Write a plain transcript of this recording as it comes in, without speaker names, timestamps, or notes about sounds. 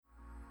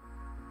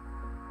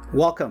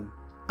Welcome.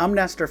 I'm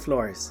Nestor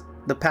Flores,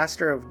 the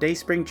pastor of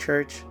Dayspring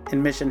Church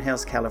in Mission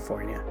Hills,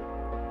 California.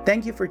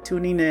 Thank you for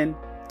tuning in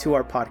to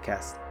our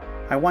podcast.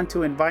 I want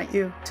to invite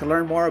you to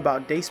learn more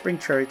about Dayspring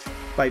Church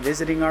by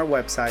visiting our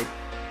website,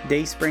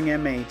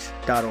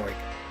 dayspringmh.org.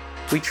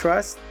 We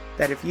trust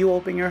that if you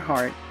open your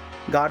heart,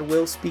 God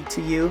will speak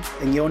to you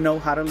and you'll know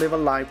how to live a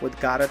life with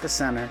God at the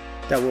center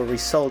that will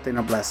result in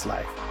a blessed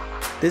life.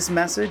 This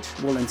message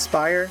will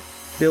inspire,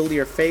 build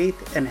your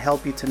faith, and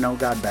help you to know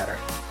God better.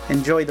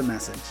 Enjoy the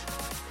message.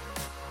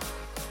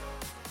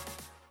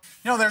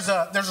 You know, there's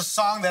a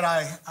song that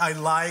I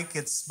like.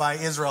 It's by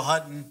Israel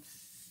Hutton.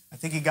 I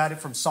think he got it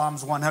from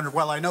Psalms 100.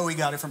 Well, I know he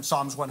got it from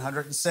Psalms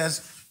 100. It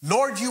says,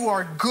 "Lord, you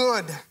are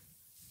good,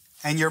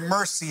 and your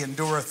mercy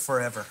endureth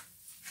forever."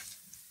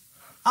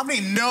 How many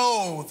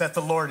know that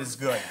the Lord is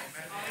good?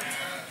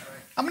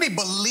 How many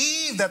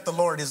believe that the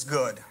Lord is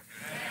good?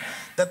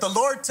 That the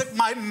Lord took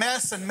my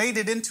mess and made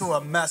it into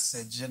a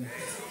message. And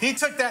he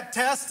took that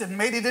test and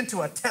made it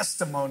into a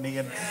testimony.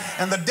 And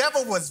the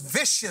devil was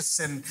vicious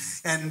and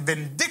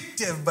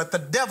vindictive,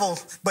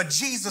 but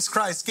Jesus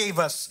Christ gave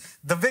us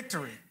the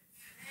victory.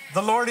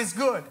 The Lord is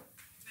good.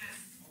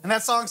 And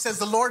that song says,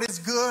 "The Lord is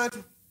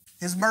good,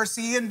 his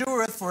mercy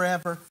endureth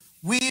forever.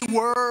 We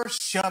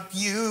worship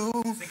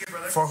you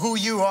for who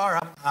you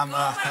are."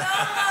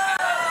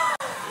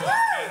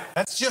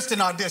 That's just an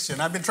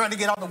audition. I've been trying to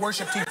get on the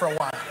worship team for a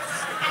while.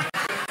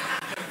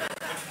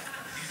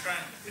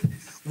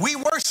 We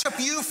worship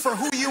you for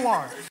who you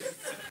are.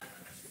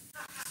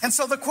 And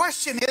so the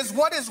question is,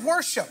 what is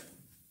worship?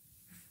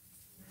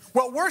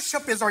 Well,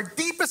 worship is our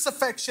deepest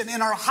affection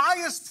and our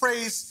highest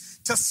praise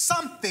to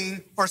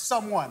something or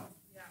someone.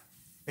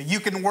 You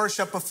can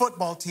worship a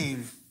football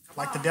team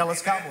like the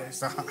Dallas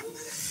Cowboys.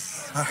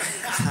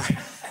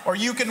 Or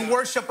you can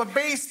worship a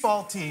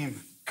baseball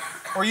team.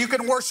 Or you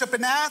can worship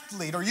an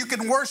athlete. Or you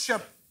can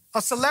worship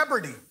a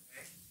celebrity.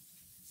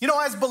 You know,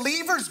 as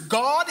believers,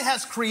 God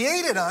has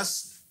created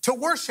us to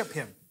worship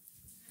him.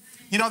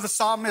 You know, the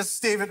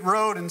psalmist David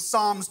wrote in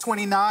Psalms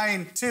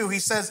 29:2, he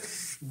says,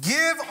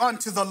 "Give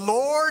unto the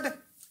Lord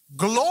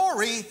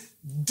glory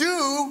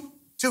due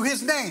to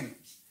his name."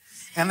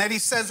 And then he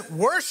says,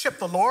 "Worship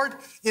the Lord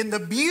in the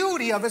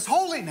beauty of his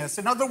holiness."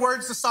 In other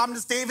words, the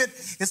psalmist David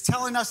is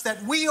telling us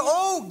that we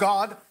owe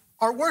God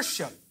our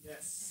worship.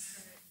 Yes.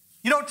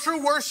 You know, true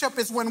worship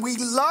is when we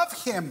love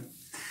him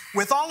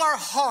with all our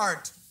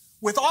heart,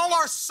 with all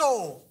our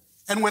soul,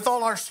 and with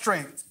all our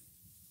strength.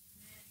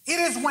 It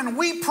is when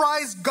we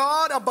prize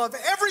God above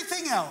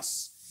everything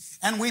else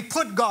and we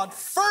put God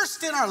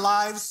first in our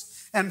lives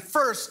and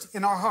first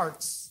in our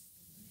hearts.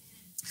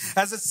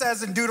 As it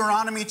says in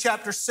Deuteronomy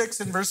chapter 6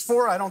 and verse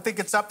 4, I don't think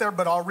it's up there,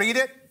 but I'll read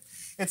it.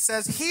 It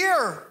says,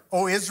 "Hear,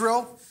 O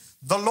Israel,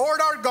 the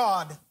Lord our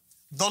God,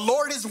 the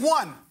Lord is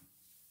one.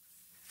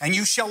 And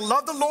you shall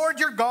love the Lord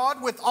your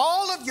God with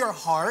all of your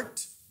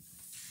heart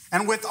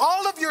and with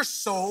all of your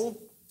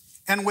soul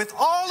and with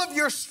all of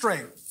your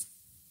strength."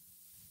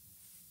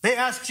 They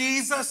asked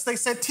Jesus, they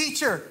said,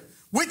 "Teacher,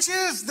 which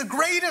is the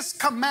greatest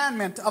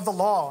commandment of the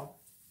law?"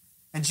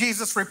 And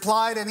Jesus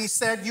replied and he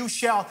said, "You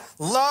shall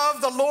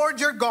love the Lord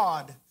your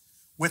God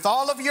with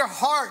all of your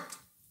heart,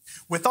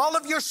 with all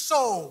of your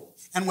soul,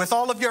 and with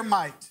all of your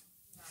might."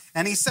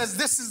 And he says,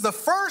 "This is the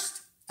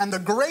first and the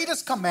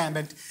greatest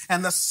commandment,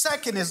 and the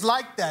second is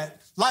like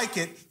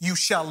it, you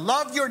shall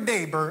love your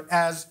neighbor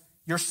as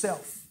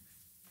yourself."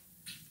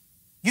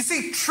 You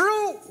see,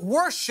 true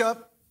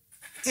worship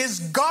is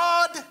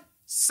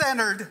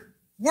God-centered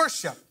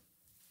worship.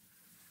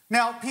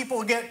 Now,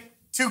 people get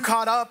too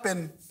caught up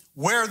in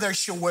where they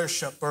should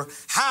worship or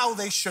how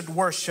they should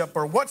worship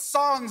or what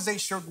songs they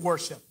should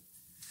worship.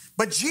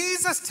 But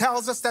Jesus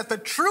tells us that the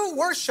true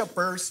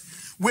worshipers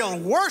will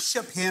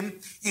worship him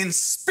in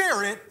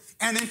spirit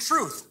and in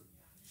truth.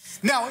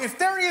 Now, if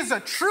there is a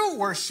true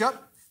worship,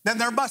 then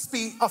there must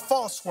be a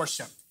false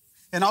worship.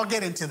 And I'll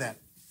get into that.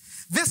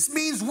 This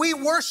means we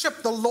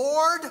worship the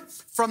Lord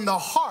from the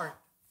heart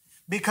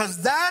because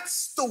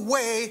that's the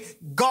way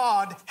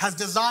God has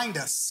designed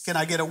us. Can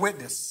I get a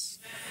witness?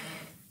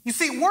 You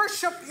see,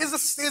 worship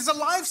is a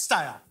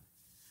lifestyle.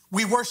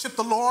 We worship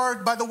the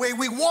Lord by the way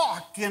we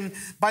walk and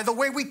by the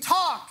way we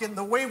talk and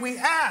the way we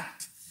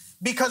act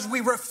because we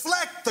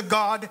reflect the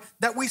God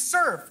that we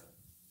serve.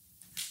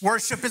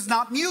 Worship is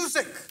not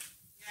music.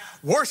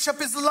 Worship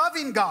is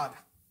loving God.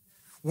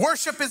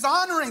 Worship is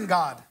honoring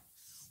God.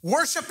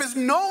 Worship is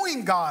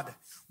knowing God.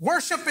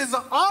 Worship is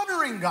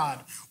honoring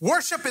God.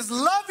 Worship is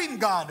loving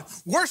God.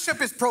 Worship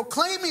is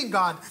proclaiming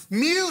God.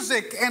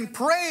 Music and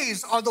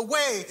praise are the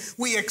way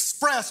we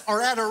express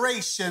our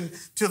adoration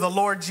to the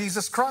Lord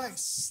Jesus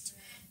Christ.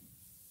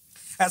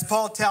 As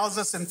Paul tells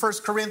us in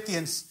 1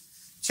 Corinthians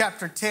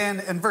chapter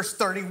 10 and verse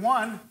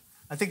 31,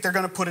 I think they're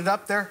going to put it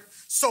up there.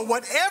 "So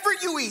whatever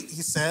you eat,"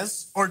 he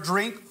says, "or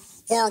drink,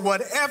 or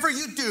whatever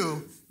you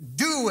do,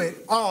 do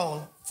it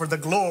all for the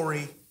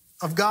glory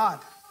of God."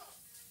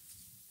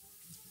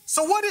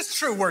 So what is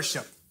true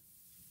worship?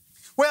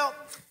 Well,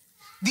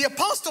 the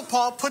Apostle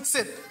Paul puts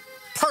it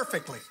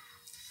perfectly.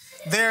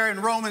 There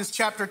in Romans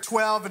chapter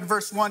 12 and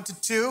verse 1 to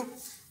 2,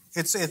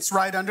 It's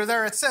right under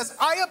there. It says,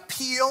 I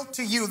appeal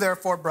to you,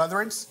 therefore,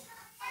 brethren,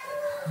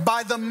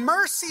 by the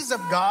mercies of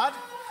God,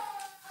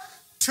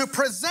 to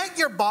present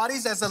your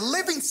bodies as a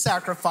living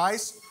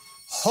sacrifice,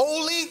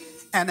 holy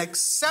and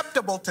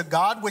acceptable to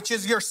God, which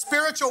is your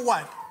spiritual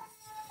what?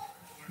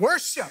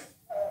 Worship.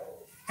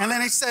 And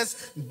then he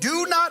says,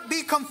 do not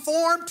be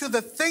conformed to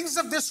the things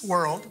of this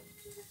world,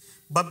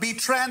 but be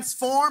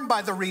transformed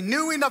by the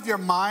renewing of your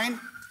mind,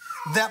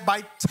 that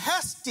by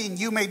testing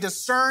you may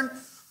discern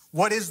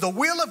what is the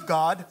will of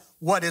God,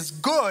 what is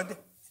good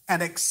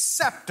and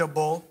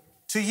acceptable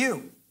to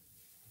you.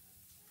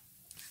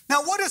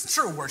 Now, what is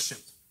true worship?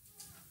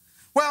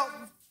 Well,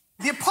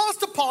 the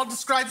Apostle Paul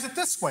describes it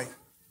this way.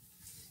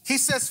 He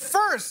says,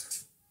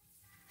 first,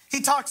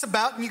 he talks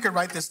about, and you can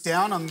write this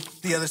down on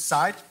the other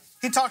side,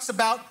 he talks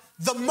about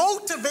the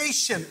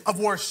motivation of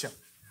worship.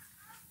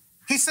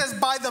 He says,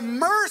 by the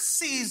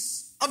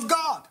mercies of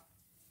God.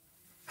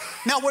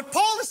 Now, what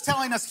Paul is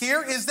telling us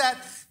here is that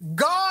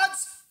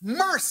God's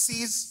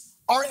mercies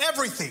are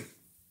everything.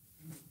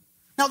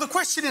 Now, the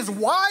question is,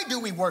 why do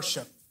we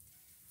worship?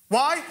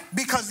 Why?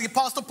 Because the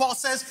Apostle Paul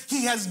says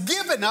he has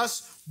given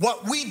us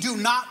what we do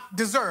not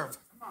deserve.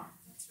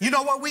 You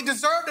know what we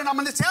deserved? And I'm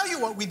going to tell you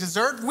what we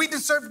deserved. We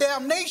deserved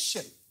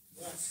damnation.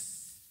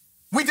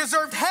 We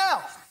deserved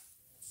hell.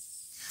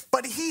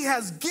 But he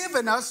has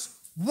given us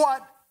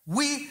what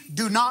we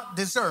do not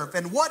deserve.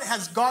 And what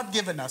has God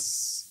given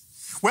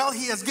us? Well,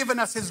 he has given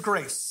us his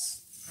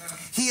grace.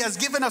 He has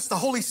given us the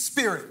Holy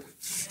Spirit.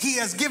 He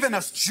has given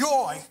us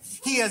joy.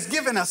 He has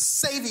given us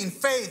saving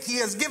faith. He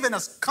has given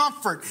us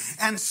comfort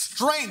and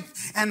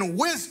strength and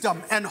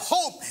wisdom and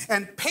hope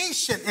and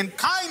patience and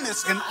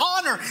kindness and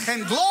honor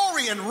and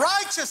glory and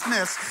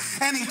righteousness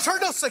and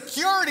eternal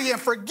security and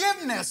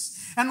forgiveness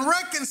and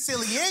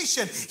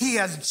reconciliation. He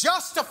has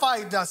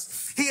justified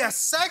us. He has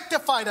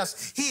sanctified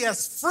us. He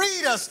has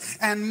freed us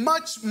and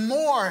much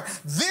more.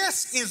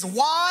 This is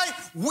why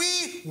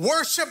we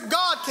worship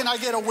God. Can I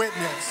get a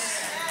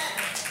witness?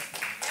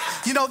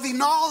 You know, the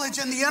knowledge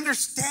and the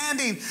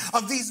understanding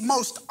of these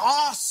most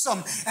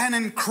awesome and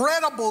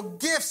incredible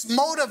gifts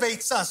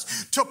motivates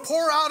us to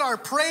pour out our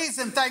praise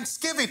and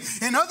thanksgiving.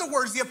 In other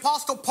words, the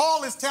Apostle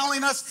Paul is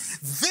telling us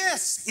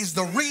this is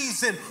the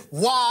reason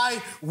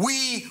why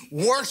we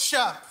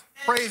worship.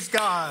 Praise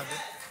God.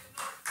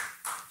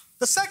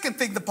 The second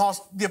thing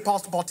the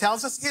Apostle Paul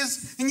tells us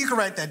is, and you can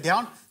write that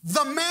down,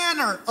 the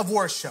manner of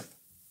worship.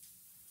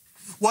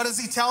 What does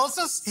he tell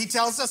us? He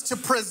tells us to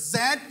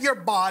present your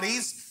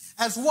bodies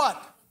as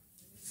what?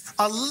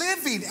 A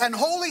living and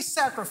holy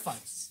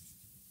sacrifice.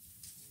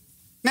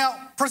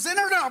 Now,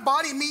 presenting our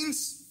body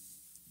means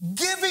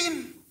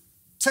giving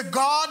to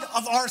God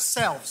of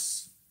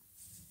ourselves.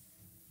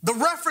 The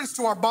reference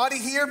to our body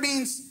here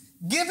means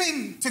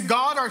giving to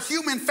God our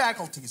human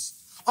faculties,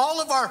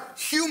 all of our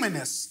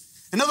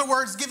humanness. In other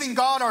words, giving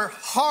God our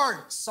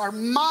hearts, our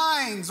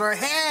minds, our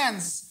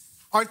hands,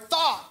 our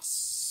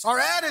thoughts, our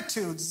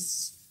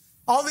attitudes.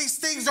 All these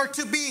things are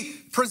to be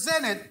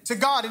presented to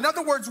God. In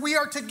other words, we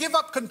are to give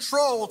up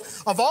control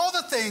of all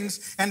the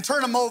things and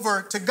turn them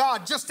over to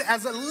God, just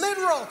as a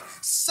literal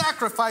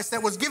sacrifice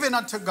that was given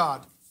unto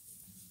God.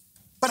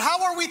 But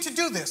how are we to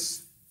do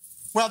this?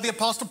 Well, the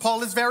Apostle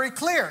Paul is very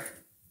clear.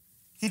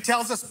 He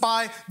tells us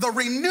by the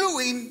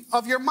renewing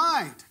of your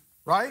mind,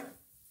 right?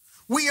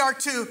 We are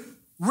to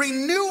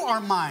renew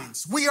our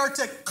minds. We are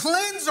to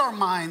cleanse our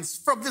minds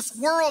from this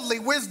worldly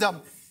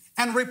wisdom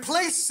and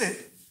replace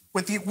it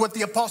with what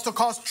the apostle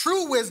calls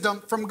true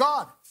wisdom from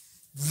God.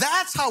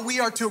 That's how we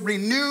are to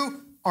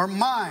renew our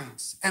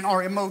minds and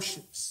our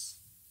emotions.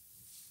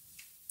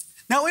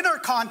 Now, in our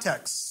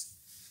context,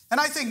 and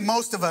I think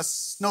most of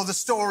us know the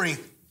story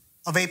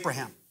of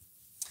Abraham.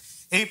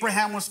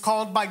 Abraham was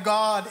called by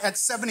God at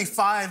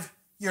 75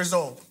 years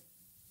old.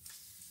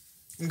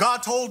 And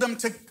God told him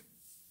to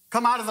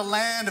come out of the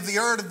land of the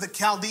Ur of the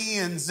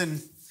Chaldeans,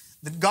 and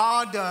that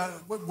God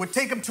would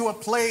take him to a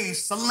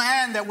place, a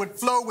land that would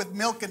flow with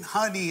milk and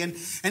honey. And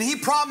he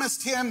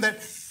promised him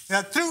that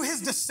through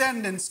his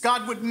descendants,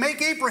 God would make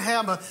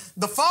Abraham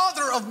the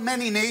father of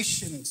many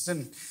nations.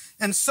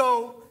 And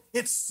so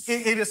it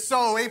is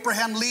so.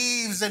 Abraham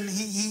leaves and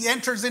he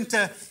enters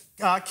into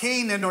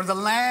Canaan, or the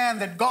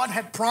land that God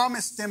had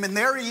promised him. And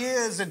there he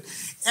is. And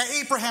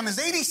Abraham is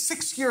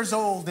 86 years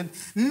old and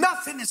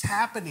nothing is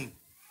happening.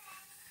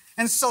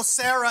 And so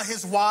Sarah,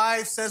 his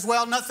wife, says,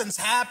 well, nothing's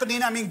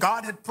happening. I mean,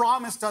 God had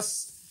promised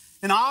us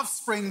an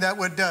offspring that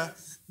would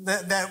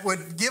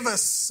give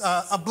us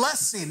a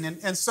blessing.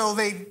 And so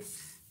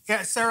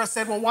Sarah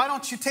said, well, why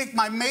don't you take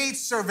my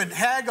maidservant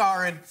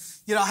Hagar and,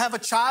 have a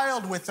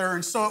child with her?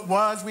 And so it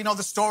was. We know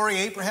the story.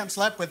 Abraham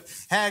slept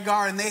with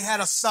Hagar and they had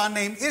a son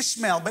named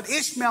Ishmael. But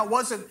Ishmael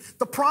wasn't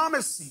the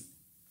promised seed.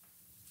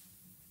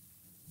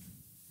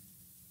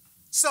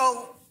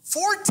 So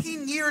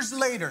 14 years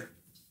later,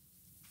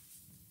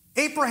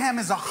 Abraham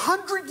is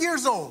 100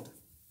 years old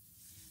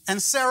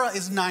and Sarah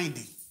is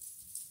 90.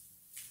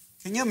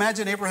 Can you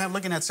imagine Abraham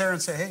looking at Sarah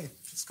and say, hey,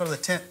 let's go to the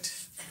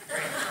tent?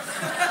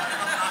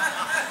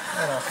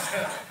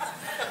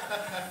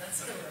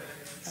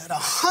 At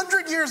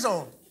 100 years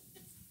old.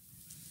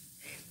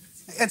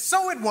 And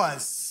so it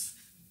was.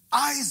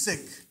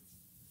 Isaac,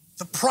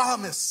 the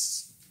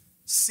promised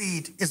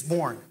seed, is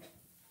born.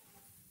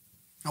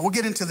 Now, we'll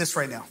get into this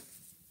right now.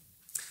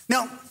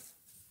 Now,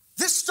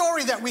 this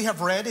story that we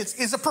have read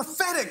is a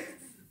prophetic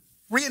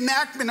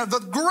reenactment of the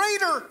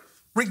greater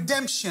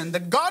redemption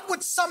that God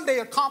would someday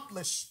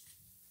accomplish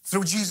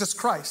through Jesus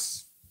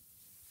Christ.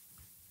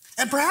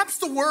 And perhaps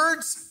the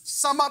words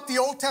sum up the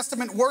Old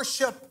Testament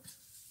worship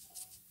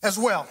as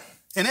well.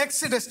 In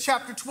Exodus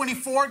chapter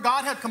 24,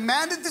 God had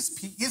commanded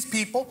his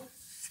people,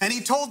 and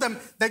he told them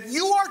that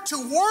you are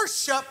to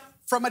worship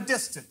from a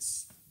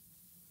distance.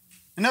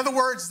 In other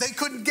words, they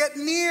couldn't get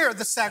near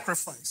the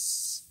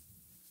sacrifice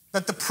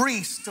that the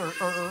priest or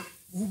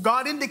who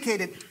God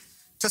indicated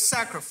to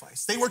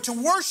sacrifice. They were to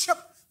worship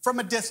from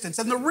a distance.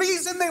 And the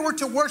reason they were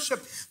to worship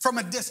from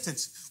a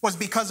distance was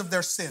because of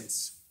their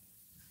sins.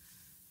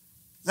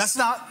 That's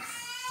not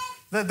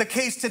the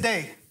case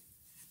today,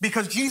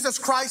 because Jesus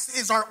Christ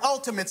is our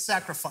ultimate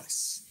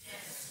sacrifice.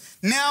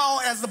 Now,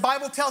 as the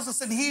Bible tells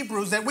us in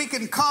Hebrews, that we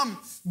can come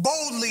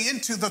boldly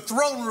into the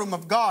throne room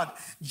of God.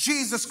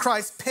 Jesus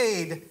Christ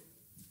paid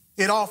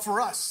it all for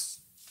us.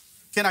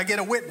 Can I get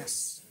a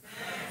witness?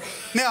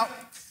 Now,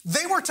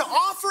 they were to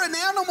offer an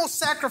animal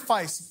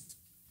sacrifice,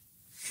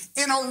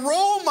 an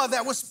aroma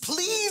that was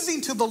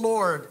pleasing to the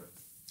Lord.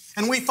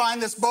 And we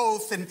find this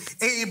both in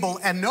Abel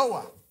and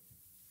Noah.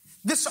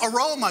 This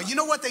aroma, you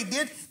know what they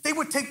did? They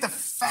would take the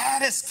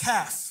fattest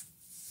calf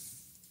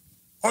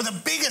or the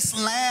biggest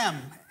lamb,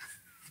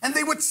 and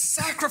they would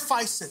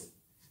sacrifice it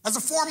as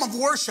a form of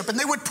worship, and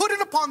they would put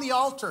it upon the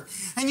altar.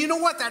 And you know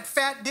what that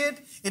fat did?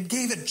 It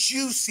gave a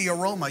juicy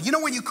aroma. You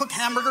know when you cook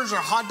hamburgers or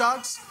hot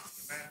dogs?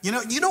 You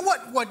know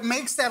what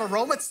makes that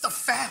aroma? It's the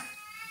fat.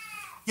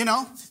 You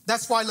know,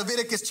 that's why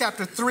Leviticus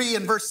chapter 3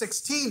 and verse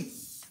 16,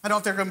 I don't know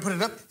if they're going to put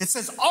it up. It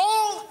says,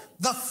 all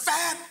the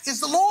fat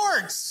is the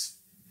Lord's.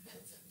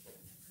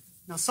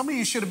 Now, some of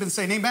you should have been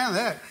saying amen to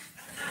that.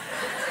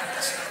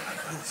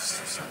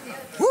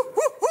 Woo,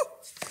 woo, woo.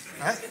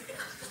 Right?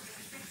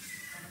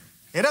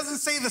 It doesn't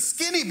say the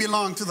skinny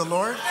belong to the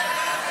Lord.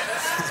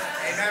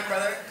 Amen,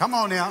 brother. Come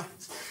on now.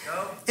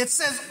 No. It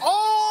says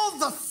all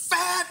the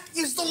fat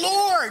is the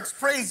Lord's.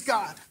 Praise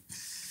God.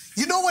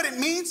 You know what it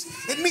means?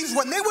 It means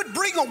when they would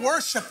bring a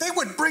worship, they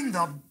would bring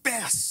the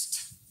best.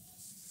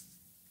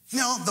 You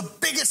know, the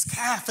biggest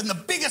calf and the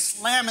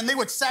biggest lamb, and they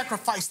would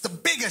sacrifice the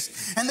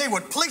biggest, and they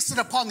would place it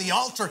upon the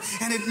altar,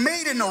 and it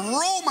made an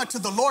aroma to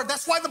the Lord.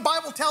 That's why the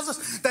Bible tells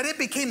us that it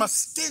became a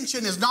stench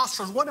in his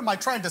nostrils. What am I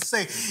trying to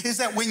say? Is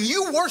that when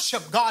you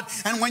worship God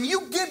and when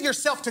you give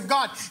yourself to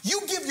God, you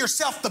give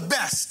yourself the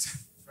best.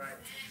 Right.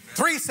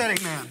 3 said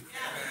amen.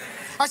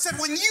 I said,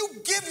 when you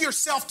give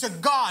yourself to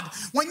God,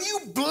 when you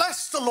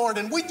bless the Lord,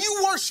 and when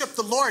you worship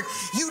the Lord,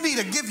 you need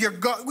to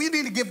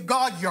give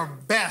God your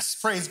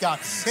best. Praise God.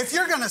 If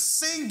you're going to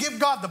sing, give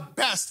God the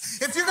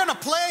best. If you're going to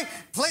play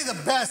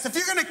the best. If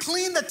you're going to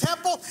clean the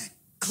temple,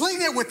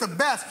 clean it with the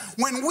best.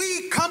 When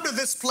we come to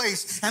this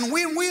place and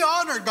when we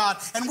honor God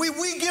and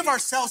we give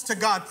ourselves to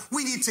God,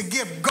 we need to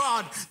give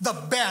God the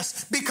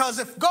best. Because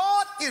if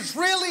God is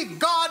really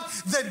God,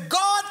 then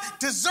God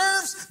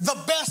deserves the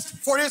best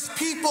for his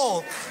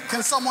people.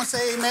 Can someone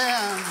say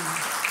amen?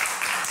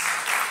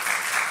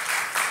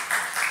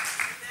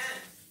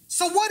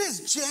 So what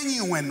is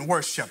genuine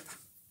worship?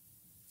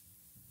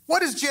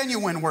 What is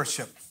genuine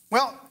worship?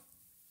 Well,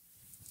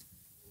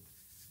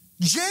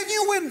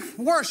 genuine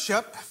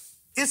worship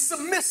is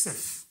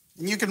submissive.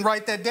 And you can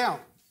write that down.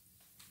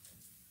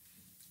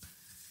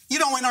 You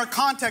know, in our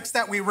context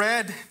that we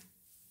read,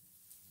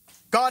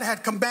 God's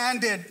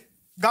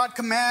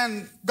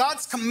command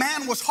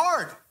was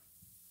hard.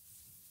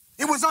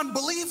 It was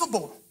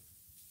unbelievable.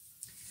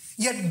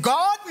 Yet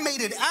God made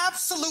it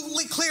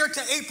absolutely clear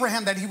to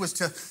Abraham that he was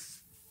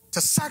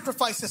to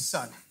sacrifice his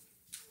son.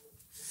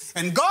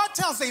 And God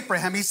tells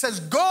Abraham, he says,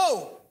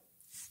 go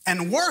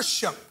and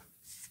worship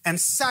and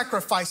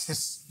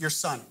sacrifice your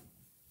son.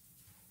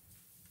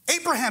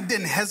 Abraham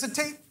didn't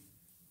hesitate.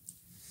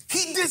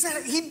 He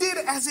did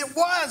as it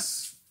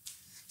was.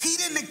 He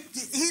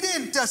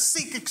didn't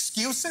seek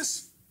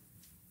excuses.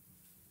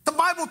 The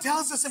Bible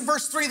tells us in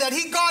verse 3 that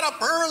he got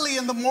up early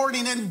in the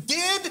morning and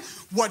did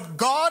what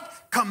God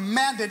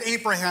commanded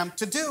Abraham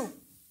to do.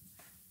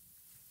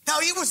 Now,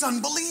 it was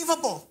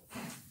unbelievable.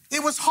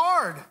 It was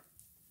hard.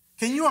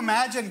 Can you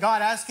imagine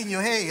God asking you,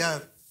 hey,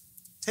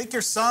 take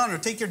your son or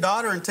take your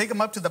daughter and take them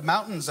up to the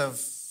mountains of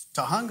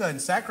Tahunga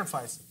and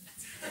sacrifice them?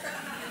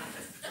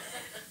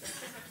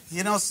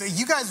 You know, so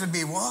you guys would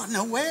be, well,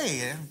 no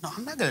way. No,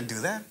 I'm not going to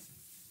do that.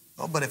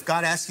 Oh, but if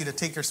God asked you to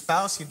take your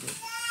spouse, you'd be,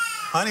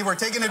 honey, we're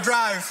taking a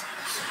drive.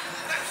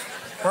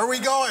 Where are we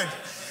going?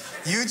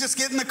 You just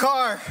get in the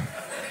car.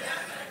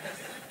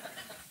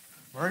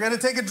 We're going to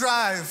take a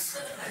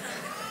drive.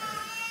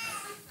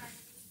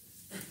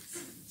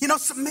 You know,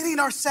 submitting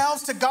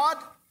ourselves to God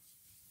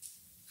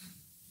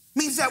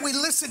means that we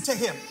listen to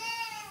him.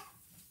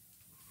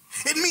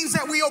 It means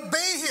that we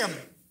obey him.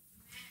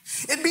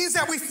 It means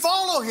that we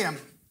follow him.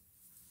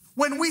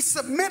 When we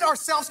submit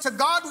ourselves to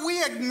God,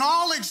 we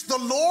acknowledge the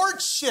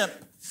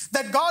lordship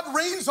that God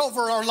reigns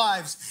over our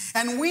lives.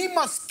 And we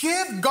must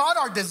give God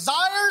our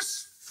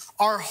desires,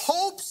 our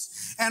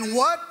hopes, and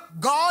what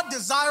God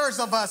desires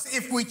of us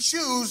if we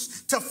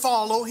choose to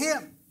follow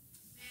him.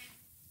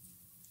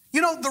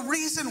 You know, the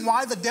reason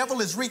why the devil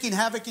is wreaking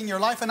havoc in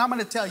your life, and I'm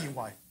going to tell you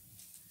why.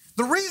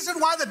 The reason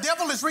why the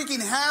devil is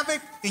wreaking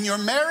havoc in your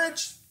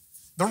marriage,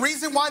 the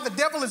reason why the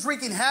devil is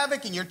wreaking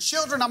havoc in your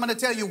children, I'm going to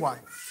tell you why.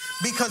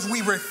 Because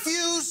we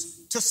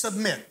refuse to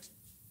submit.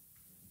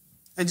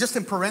 And just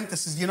in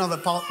parentheses, you know,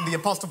 the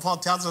Apostle Paul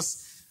tells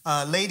us,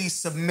 ladies,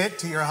 submit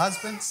to your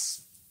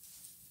husbands.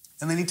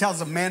 And then he tells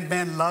them,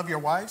 men, love your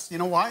wives. You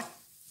know why?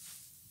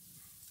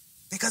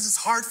 Because it's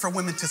hard for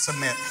women to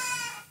submit.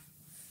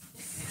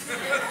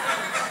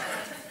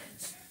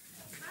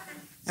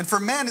 And for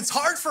men, it's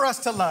hard for us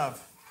to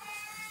love.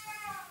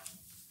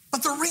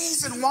 But the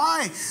reason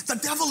why the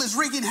devil is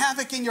wreaking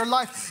havoc in your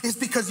life is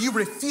because you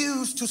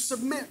refuse to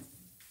submit.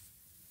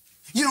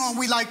 You know,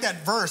 we like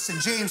that verse in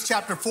James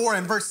chapter 4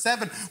 and verse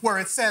 7 where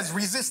it says,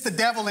 resist the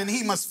devil and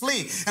he must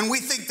flee. And we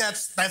think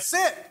that's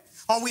it.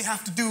 All we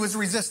have to do is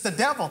resist the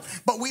devil.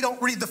 But we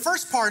don't read the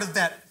first part of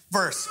that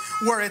verse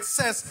where it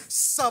says,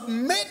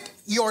 submit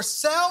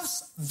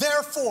yourselves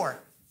therefore.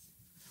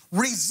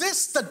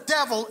 Resist the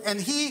devil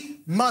and he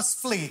must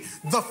flee.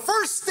 The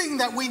first thing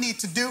that we need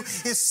to do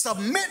is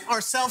submit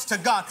ourselves to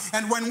God.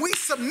 And when we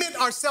submit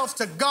ourselves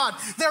to God,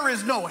 there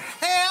is no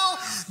hell,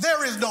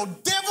 there is no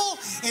devil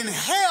in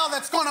hell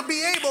that's going to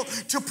be able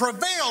to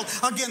prevail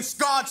against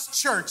God's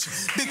church.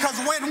 Because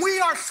when we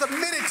are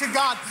submitted to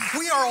God,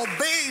 we are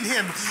obeying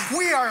him.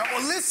 We are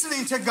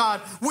listening to God.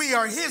 We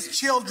are his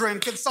children.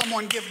 Can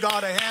someone give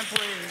God a hand,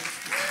 please?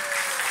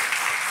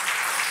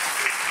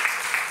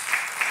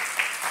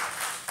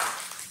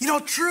 You know,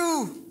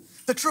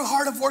 the true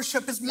heart of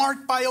worship is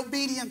marked by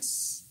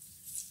obedience.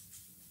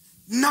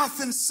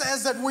 Nothing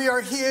says that we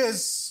are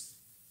his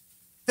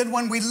than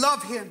when we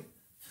love him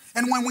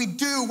and when we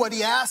do what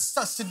he asks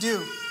us to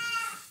do.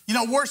 You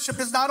know, worship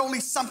is not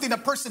only something a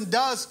person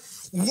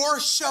does,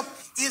 worship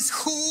is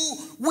who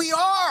we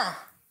are.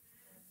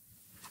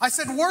 I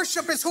said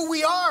worship is who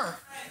we are.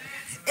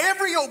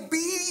 Every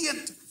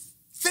obedient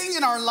thing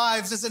in our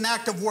lives is an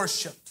act of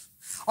worship.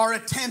 Our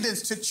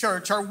attendance to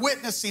church, our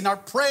witnessing, our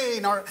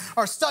praying,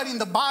 our studying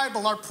the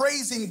Bible, our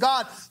praising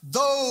God,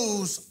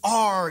 those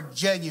are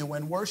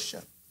genuine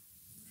worship.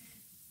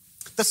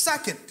 The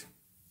second,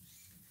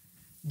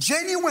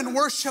 genuine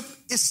worship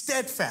is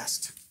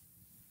steadfast.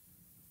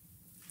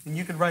 And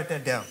you can write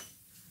that down.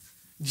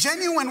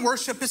 Genuine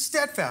worship is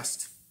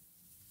steadfast.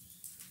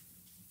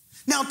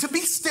 Now, to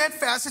be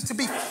steadfast is to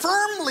be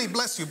firmly,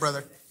 bless you,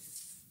 brother.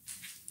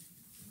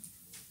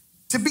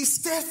 To be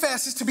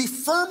steadfast is to be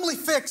firmly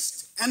fixed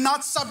and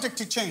not subject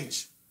to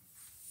change.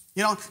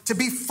 You know, to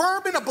be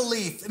firm in a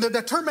belief, in a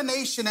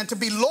determination, and to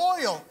be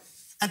loyal,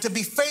 and to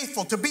be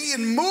faithful, to be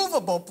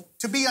immovable,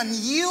 to be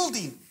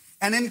unyielding,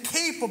 and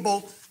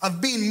incapable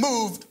of being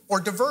moved or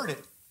diverted.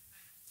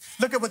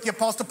 Look at what the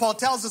Apostle Paul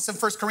tells us in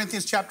 1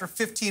 Corinthians chapter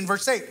 15,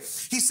 verse 8.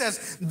 He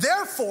says,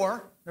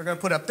 therefore, they're going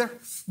to put up there,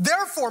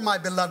 therefore, my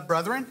beloved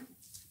brethren,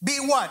 be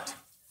what?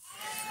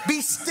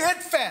 Be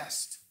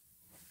steadfast,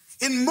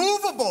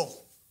 immovable,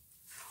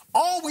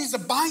 always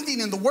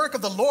abiding in the work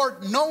of the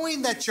Lord,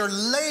 knowing that your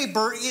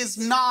labor is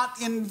not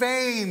in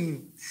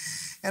vain.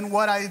 And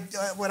what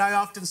I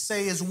often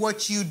say is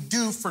what you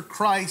do for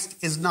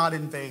Christ is not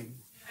in vain.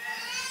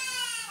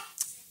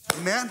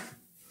 Amen?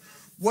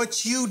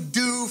 What you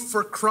do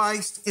for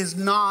Christ is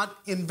not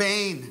in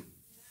vain.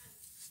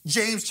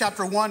 James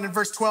chapter 1 and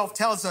verse 12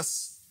 tells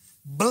us,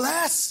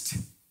 blessed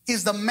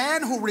is the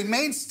man who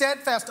remains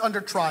steadfast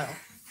under trial.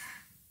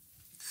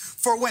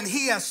 For when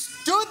he has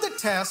stood the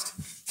test,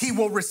 he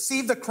will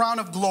receive the crown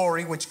of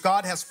glory which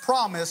God has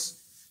promised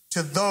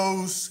to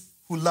those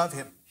who love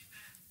him.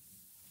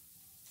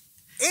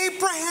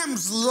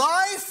 Abraham's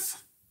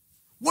life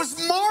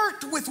was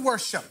marked with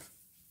worship.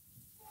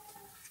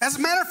 As a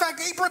matter of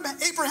fact,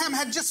 Abraham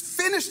had just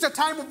finished a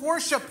time of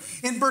worship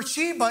in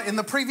Beersheba in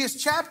the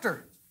previous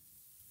chapter.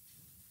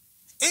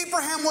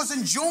 Abraham was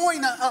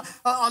enjoying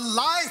a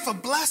life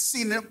of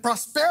blessing and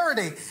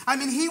prosperity. I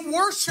mean, he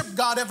worshiped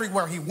God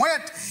everywhere he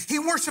went. He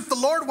worshiped the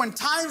Lord when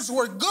times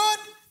were good,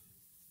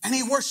 and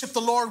he worshiped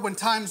the Lord when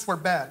times were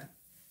bad.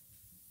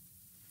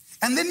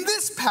 And in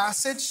this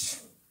passage,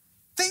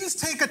 things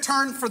take a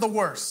turn for the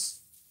worse.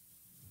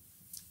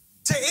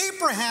 To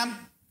Abraham,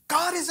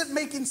 God isn't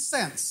making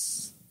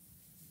sense.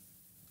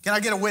 Can I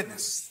get a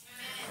witness?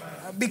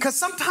 Because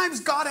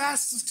sometimes God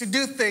asks us to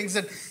do things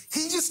and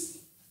he just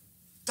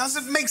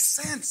doesn't make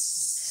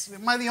sense.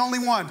 Am I the only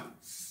one?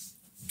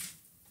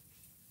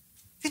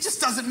 He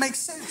just doesn't make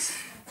sense.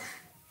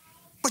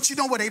 But you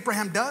know what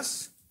Abraham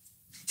does?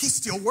 He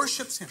still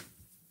worships him.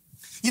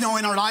 You know,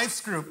 in our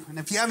lives group, and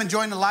if you haven't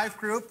joined the life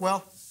group,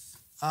 well,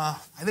 I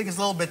think it's a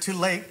little bit too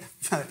late,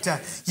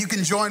 but you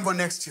can join one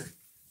next year.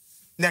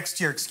 Next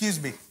year,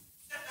 excuse me.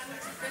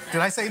 Did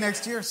I say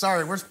next year?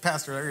 Sorry, where's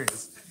Pastor? There he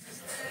is.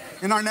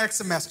 In our next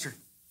semester.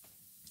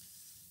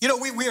 You know,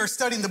 we are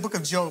studying the book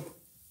of Job.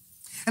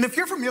 And if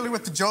you're familiar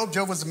with the Job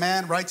was a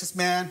man, righteous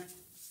man,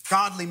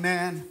 godly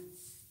man,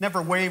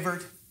 never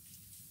wavered.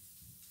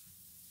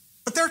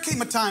 But there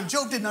came a time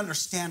Job didn't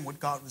understand what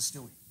God was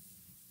doing.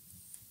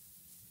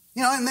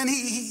 You know, and then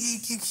he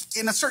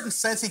in a certain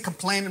sense, he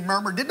complained and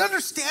murmured, didn't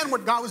understand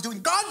what God was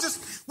doing. God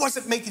just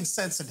wasn't making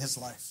sense in his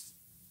life.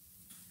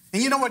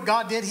 And you know what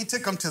God did? He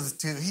took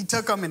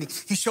him and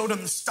he showed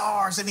him the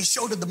stars and he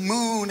showed him the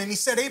moon. And he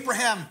said,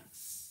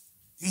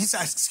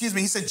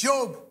 he said,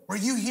 Job, were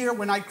you here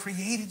when I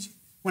created you?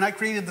 When I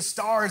created the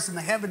stars and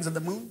the heavens and the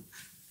moon?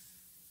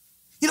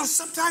 You know,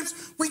 sometimes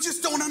we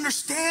just don't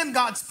understand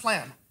God's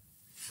plan.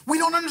 We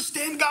don't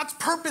understand God's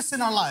purpose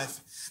in our life.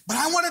 But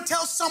I want to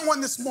tell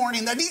someone this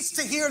morning that needs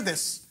to hear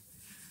this,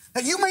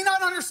 that you may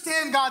not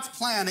understand God's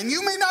plan and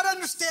you may not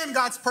understand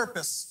God's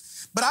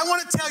purpose, but I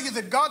want to tell you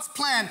that God's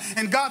plan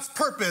and God's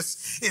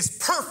purpose is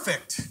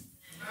perfect.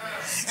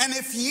 And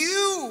if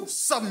you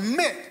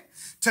submit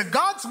to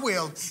God's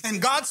will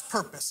and God's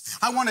purpose,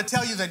 I want to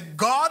tell you that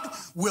God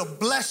will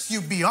bless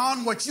you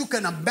beyond what you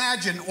can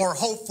imagine or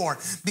hope for,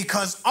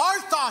 because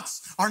our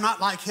thoughts are not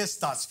like his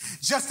thoughts.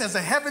 Just as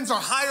the heavens are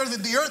higher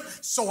than the earth,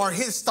 so are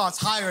his thoughts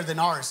higher than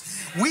ours.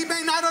 We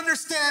may not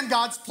understand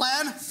God's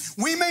plan.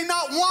 We may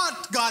not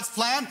want God's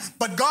plan,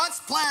 but God's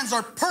plans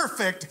are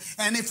perfect.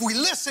 And if we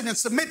listen and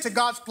submit to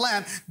God's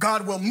plan,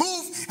 God will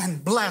move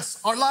and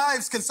bless our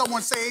lives. Can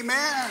someone say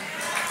amen?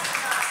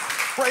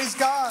 Praise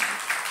God.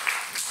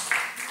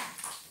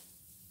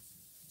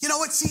 You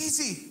know, it's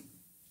easy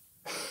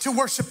to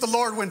worship the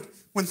Lord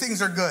when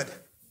things are good.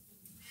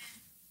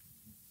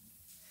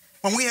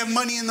 When we have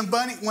money in the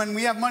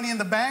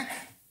bank,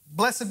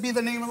 blessed be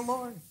the name of the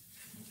Lord.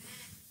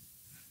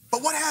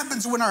 But what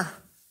happens when our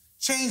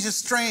change is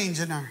strange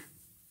and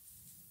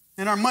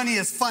our money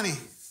is funny?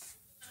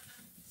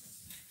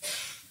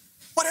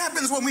 What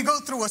happens when we go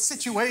through a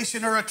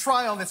situation or a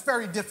trial that's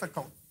very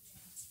difficult?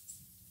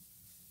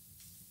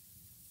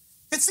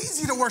 It's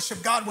easy to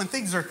worship God when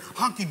things are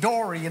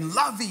hunky-dory and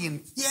lovey, and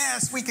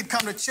yes, we could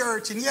come to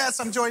church, and yes,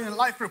 I'm joining a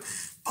life group.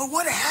 But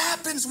what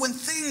happens when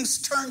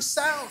things turn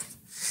south?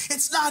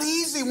 It's not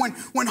easy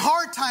when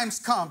hard times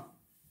come.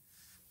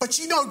 But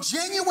you know,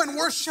 genuine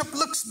worship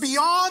looks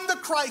beyond the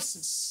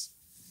crisis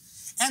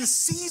and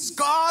sees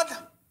God,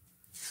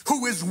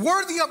 who is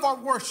worthy of our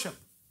worship,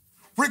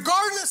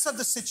 regardless of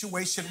the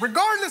situation,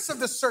 regardless of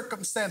the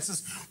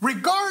circumstances,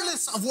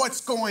 regardless of what's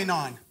going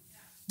on.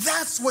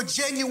 That's what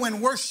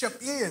genuine worship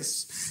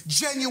is.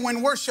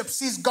 Genuine worship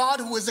sees God,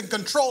 who is in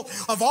control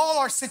of all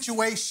our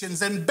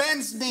situations, and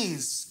bends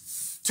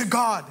knees to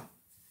God.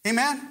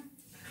 Amen?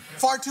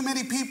 Far too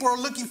many people are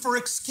looking for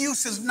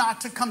excuses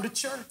not to come to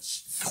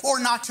church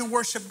or not to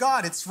worship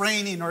God. It's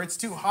raining or it's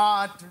too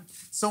hot, or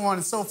so on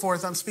and so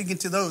forth. I'm speaking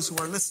to those who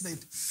are listening.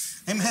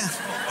 Amen.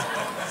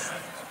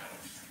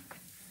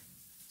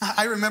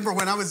 I remember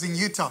when I was in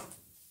Utah,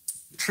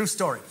 true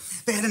story.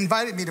 They had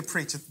invited me to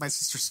preach at my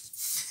sister's.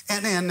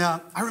 And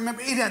I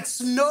remember it had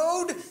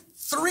snowed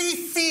 3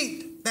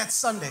 feet that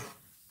Sunday.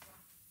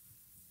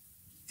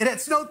 It had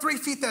snowed 3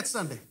 feet that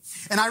Sunday.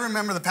 And I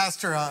remember the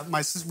pastor,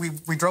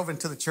 we drove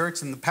into the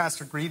church and the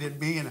pastor greeted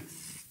me and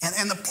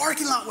the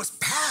parking lot was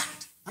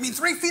packed.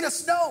 3 feet of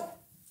snow.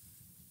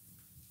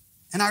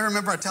 And I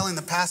remember telling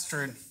the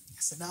pastor, and I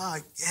said,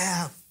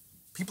 yeah,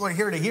 people are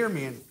here to hear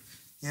me. And,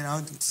 you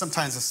know,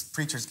 sometimes the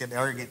preachers get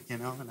arrogant, you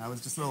know, and I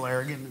was just a little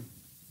arrogant.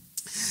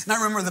 And I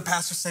remember the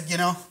pastor said, you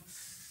know,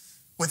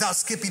 without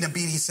skipping a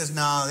beat, he says,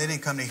 no, they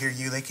didn't come to hear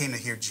you. They came to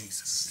hear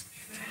Jesus.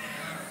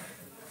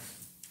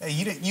 Hey,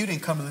 you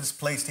didn't come to this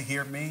place to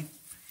hear me.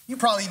 You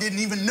probably didn't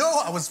even know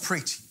I was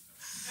preaching.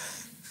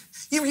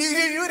 You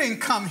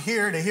didn't come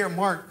here to hear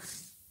Mark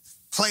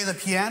play the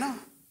piano.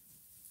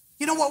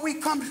 You know what we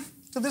come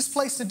to this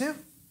place to do?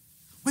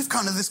 We've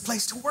come to this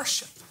place to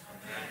worship.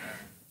 Amen.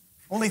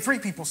 Only 3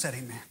 people said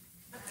amen.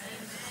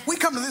 We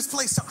come to this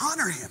place to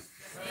honor him.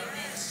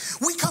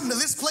 We come to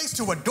this place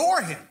to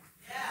adore him.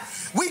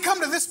 We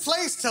come to this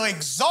place to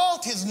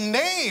exalt his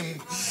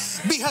name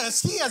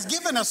because he has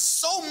given us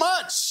so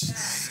much.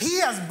 He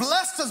has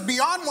blessed us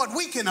beyond what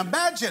we can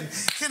imagine.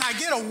 Can I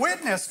get a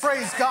witness?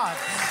 Praise God.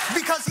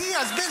 Because he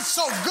has been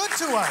so good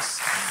to us.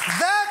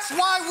 That's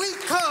why we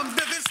come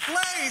to this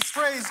place.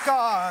 Praise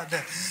God.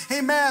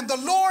 Amen. The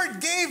Lord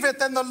gave it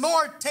and the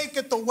Lord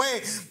taketh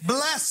away.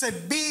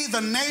 Blessed be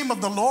the name of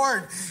the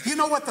Lord. You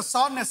know what the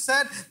psalmist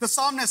said? The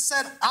psalmist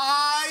said,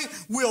 I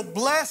will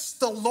bless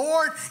the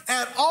Lord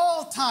at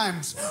all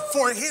times,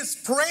 for his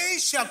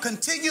praise shall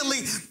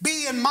continually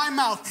be in my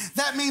mouth.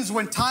 That means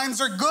when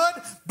times are good,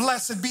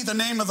 blessed be the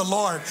name of the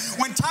Lord.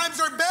 When times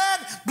are bad,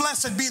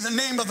 blessed be the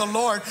name of the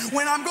Lord.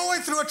 When I'm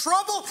going through a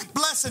trouble,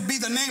 blessed be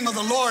the name of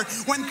the Lord.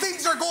 When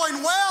things are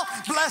going well,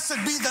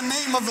 blessed be the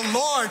name of the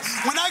Lord.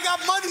 When I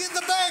got money in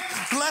the bank,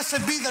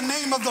 blessed be the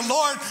name of the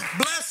Lord.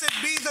 Blessed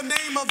be the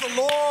name of the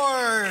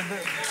Lord.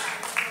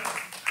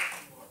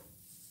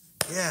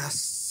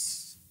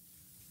 Yes.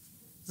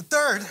 The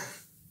third,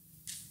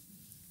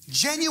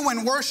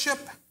 genuine worship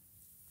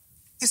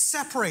is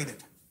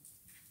separated.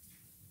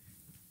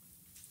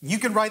 You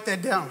can write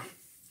that down.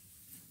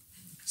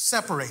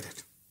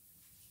 separated.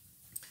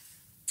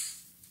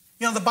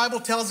 You know, the Bible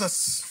tells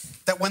us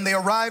that when they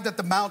arrived at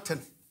the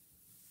mountain,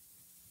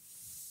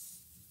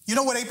 you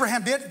know what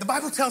Abraham did? The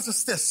Bible tells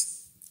us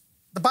this.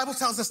 The Bible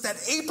tells us that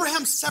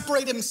Abraham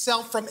separated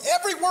himself from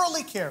every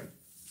worldly care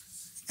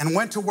and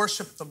went to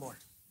worship the Lord.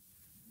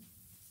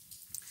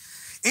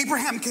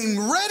 Abraham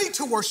came ready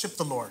to worship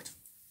the Lord,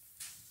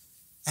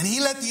 and he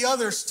let the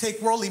others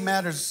take worldly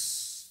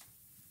matters.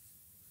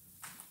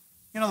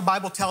 You know, the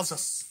Bible tells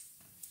us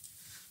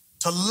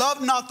to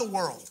love not the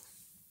world,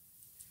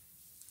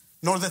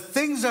 nor the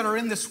things that are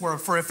in this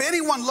world. For if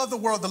anyone love the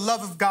world, the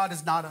love of God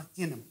is not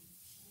in him.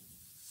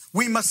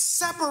 We must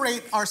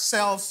separate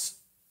ourselves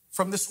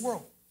from this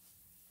world.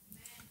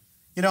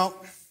 You know,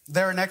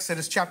 there in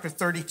Exodus chapter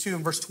 32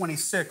 and verse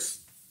 26,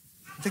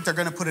 I think they're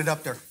going to put it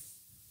up there.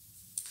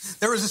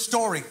 There is a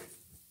story.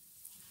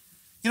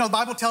 You know, the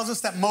Bible tells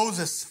us that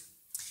Moses,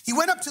 he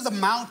went up to the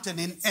mountain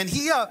and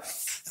he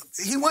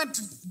went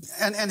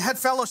and had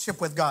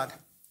fellowship with God.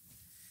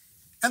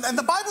 And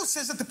the Bible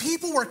says that the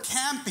people were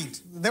camping.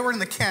 They were in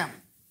the camp.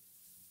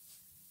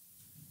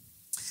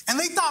 And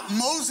they thought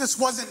Moses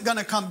wasn't going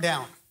to come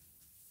down.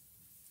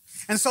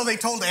 And so they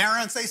told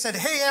Aaron, they said,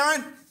 hey,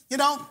 Aaron, you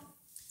know,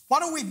 why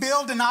don't we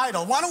build an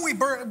idol? Why don't we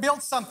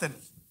build something?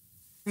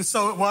 And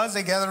so it was,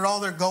 they gathered all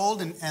their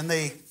gold and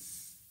they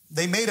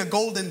made a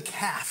golden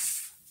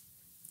calf.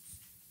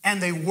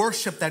 And they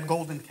worshiped that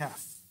golden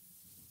calf.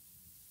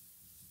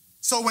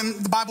 So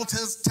when the Bible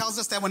tells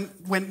us that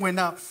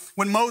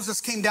when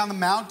Moses came down the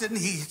mountain,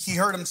 he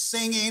heard him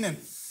singing and,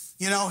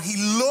 you know, he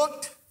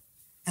looked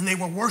and they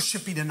were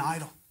worshiping an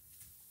idol.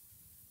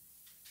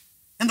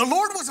 And the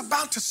Lord was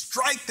about to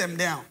strike them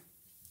down.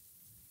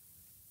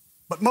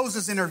 But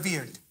Moses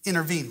intervened. And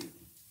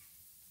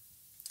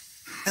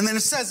then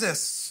it says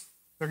this.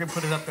 They're going to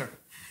put it up there.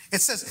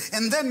 It says,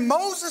 and then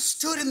Moses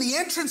stood in the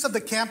entrance of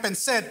the camp and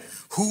said,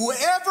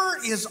 whoever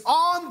is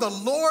on the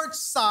Lord's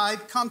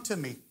side, come to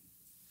me.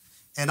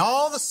 And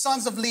all the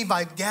sons of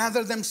Levi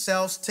gathered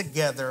themselves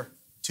together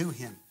to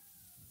him.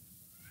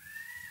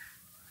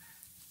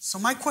 So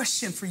my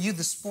question for you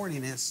this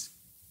morning is,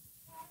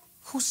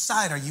 whose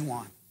side are you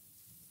on?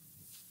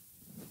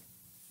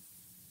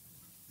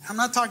 I'm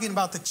not talking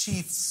about the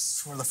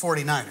Chiefs or the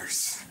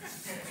 49ers.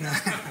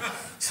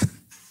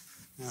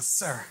 No,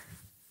 sir.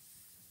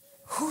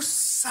 Whose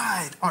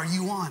side are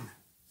you on?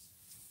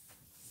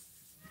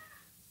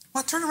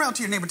 Well, turn around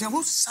to your neighbor and tell him,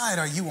 whose side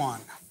are you on?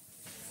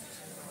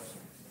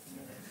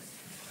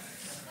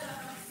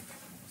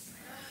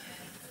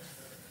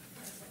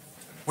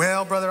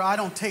 Well, brother, I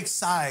don't take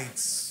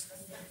sides.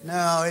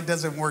 No, it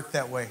doesn't work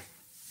that way.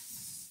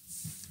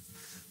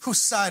 Whose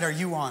side are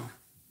you on?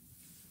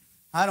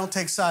 I don't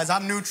take sides.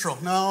 I'm neutral.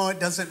 No,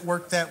 it doesn't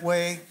work that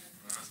way.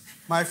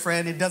 My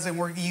friend, it doesn't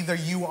work. Either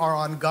you are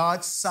on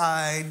God's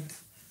side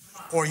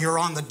or you're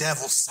on the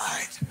devil's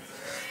side.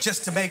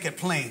 Just to make it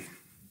plain.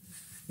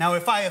 Now,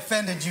 if I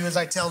offended you, as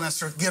I tell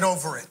Nestor, get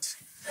over it.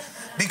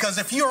 Because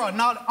if you are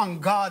not on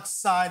God's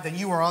side, then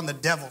you are on the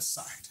devil's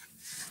side.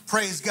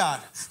 Praise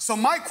God. So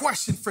my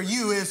question for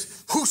you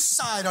is, whose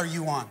side are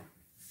you on?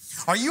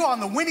 Are you on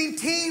the winning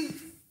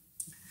team?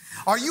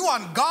 Are you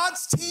on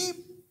God's team?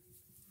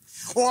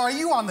 Or are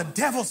you on the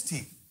devil's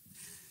team?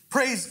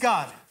 Praise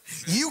God.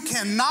 You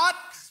cannot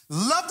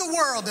love the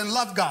world and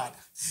love God.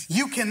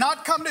 You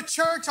cannot come to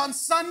church on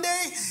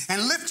Sunday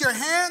and lift your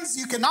hands.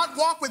 You cannot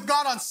walk with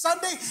God on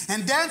Sunday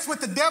and dance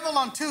with the devil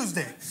on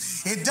Tuesday.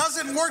 It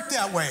doesn't work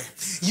that way.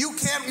 You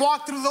can't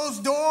walk through those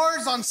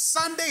doors on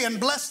Sunday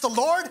and bless the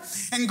Lord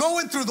and go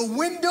in through the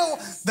window,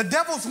 the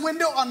devil's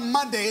window on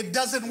Monday. It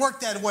doesn't work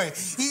that way.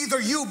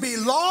 Either you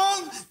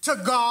belong to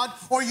God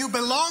or you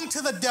belong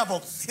to the devil.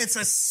 It's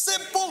as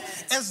simple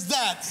as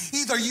that.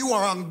 Either you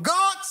are on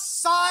God's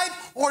side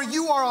or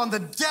you are on the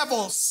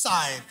devil's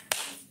side.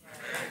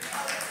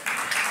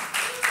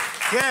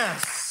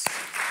 Yes.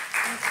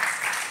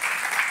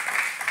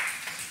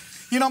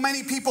 You know,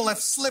 many people have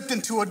slipped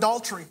into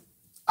idolatry.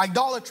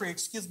 Adultery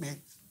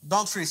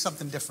is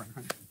something different,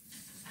 right?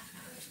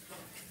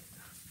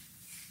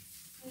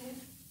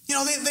 You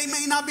know, they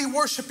may not be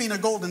worshiping a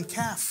golden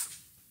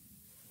calf,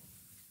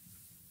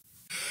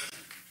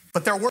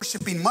 but they're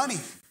worshiping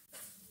money.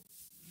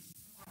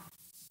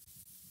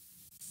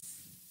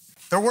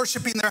 They're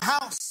worshiping their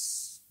house.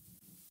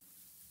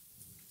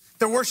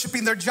 They're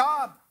worshiping their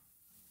job.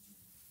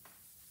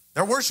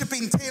 They're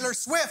worshiping Taylor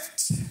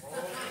Swift.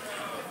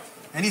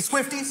 Any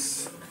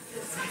Swifties?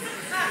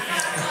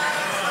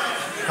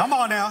 Come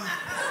on now.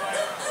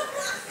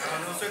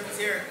 No Swifties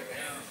here.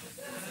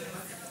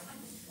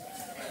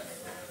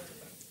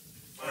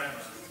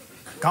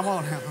 Come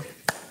on now.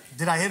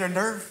 Did I hit a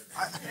nerve?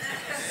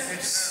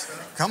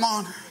 Come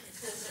on.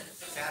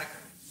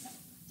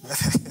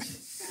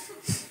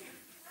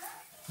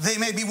 They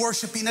may be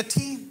worshiping a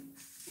team,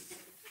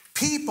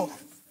 people.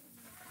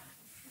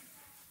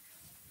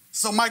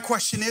 So my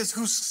question is,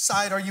 whose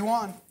side are you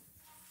on?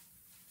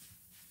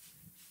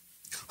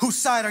 Whose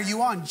side are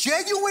you on?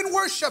 Genuine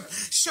worship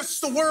shifts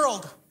the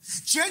world.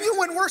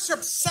 Genuine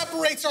worship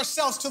separates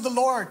ourselves to the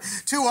Lord.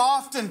 Too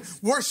often,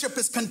 worship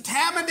is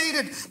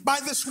contaminated by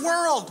this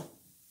world.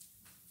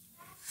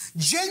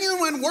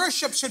 Genuine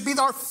worship should be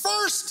our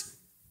first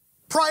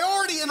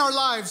priority in our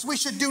lives. We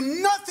should do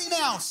nothing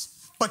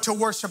else but to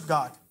worship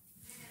God.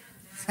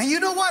 And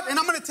you know what? And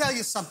I'm going to tell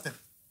you something.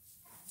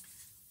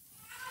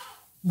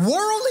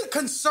 Worldly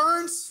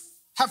concerns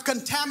have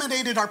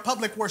contaminated our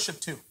public worship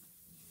too.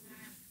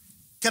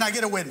 Can I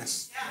get a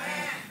witness?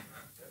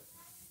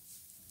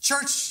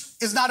 Church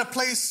is not a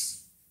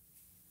place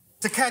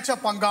to catch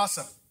up on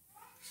gossip.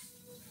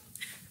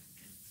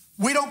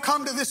 We don't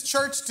come to this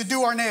church to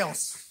do our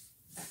nails.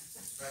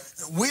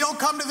 We don't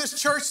come to this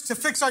church to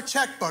fix our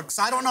checkbooks.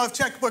 I don't know if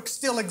checkbooks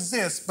still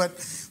exist, but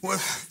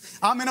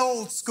I'm an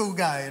old school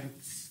guy. And,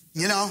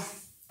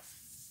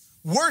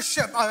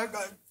 worship,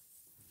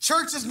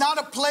 church is not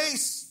a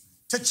place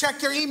to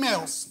check your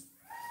emails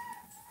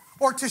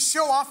or to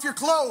show off your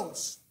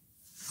clothes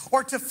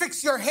or to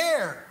fix your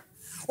hair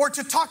or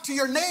to talk to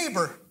your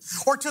neighbor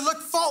or to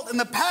look fault in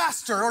the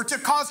pastor or to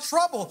cause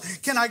trouble.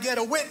 Can I get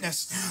a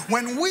witness?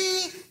 When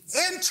we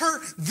enter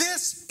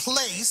this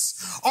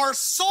place, our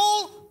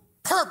sole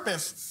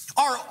purpose,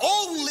 our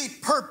only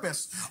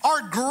purpose,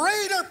 our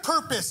greater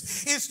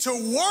purpose is to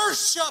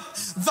worship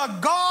the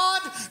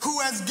God who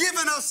has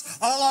given us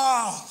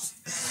all.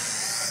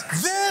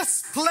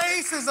 This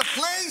place is a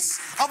place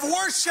of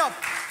worship.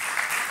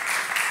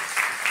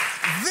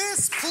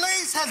 This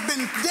place has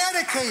been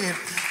dedicated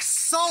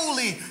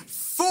solely,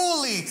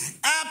 fully,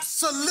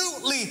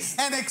 absolutely,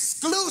 and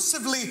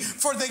exclusively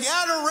for the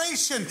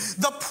adoration,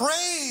 the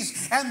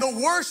praise, and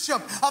the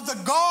worship of the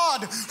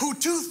God who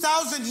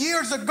 2,000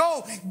 years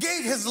ago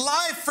gave his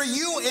life for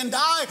you and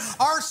I.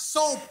 Our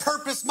sole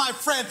purpose, my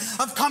friend,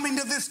 of coming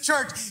to this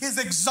church is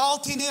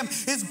exalting him,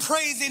 is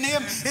praising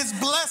him, is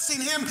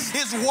blessing him,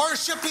 is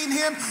worshiping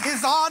him,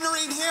 is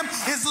honoring him,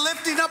 is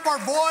lifting up our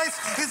voice,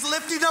 is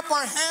lifting up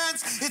our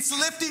hands, it's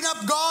lifting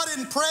up God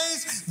in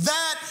praise.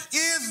 That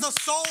is the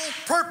sole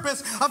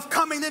purpose of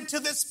coming into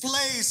this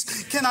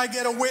place. Can I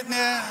get a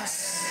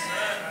witness?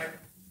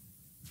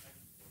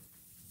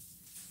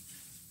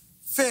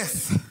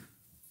 Fifth,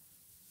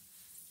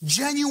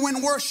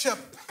 genuine worship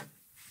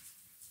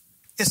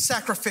is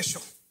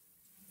sacrificial.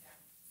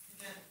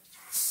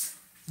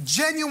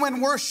 Genuine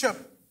worship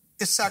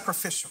is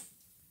sacrificial.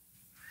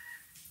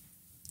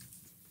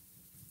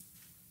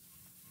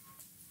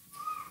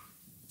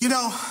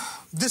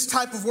 This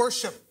type of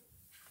worship,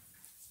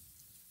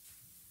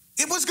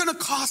 it was going to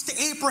cost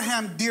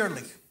Abraham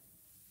dearly.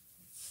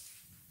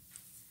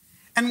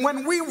 And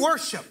when we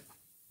worship,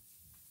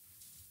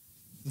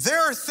 there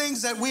are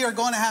things that we are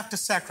going to have to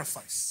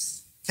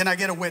sacrifice. Can I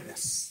get a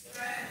witness?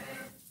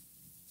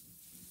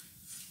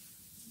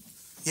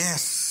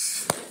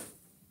 Yes.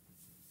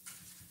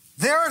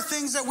 There are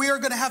things that we are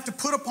going to have to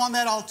put upon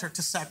that altar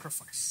to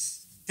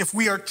sacrifice if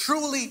we are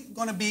truly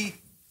going to be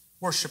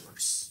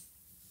worshipers.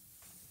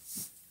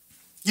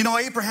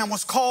 Abraham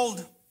was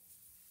called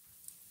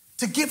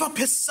to give up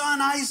his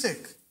son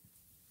Isaac,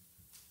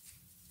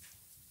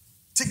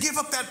 to give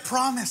up that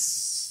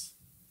promise.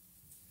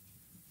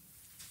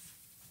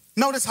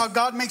 Notice how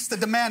God makes the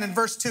demand in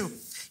verse 2.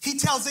 He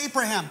tells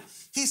Abraham,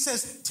 he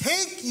says,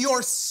 take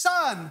your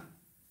son,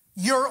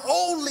 your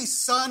only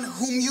son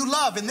whom you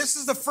love. And this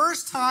is the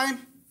first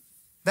time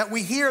that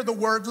we hear the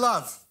word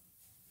love.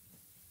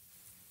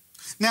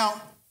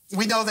 Now,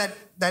 we know that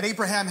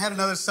Abraham had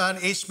another son,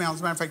 Ishmael. As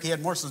a matter of fact, he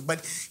had more sons,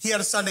 but he had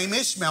a son named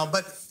Ishmael.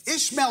 But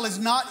Ishmael is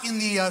not in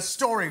the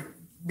story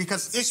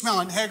because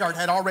Ishmael and Hagar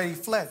had already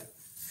fled,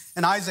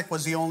 and Isaac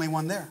was the only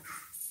one there.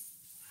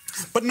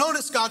 But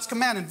notice God's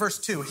command in verse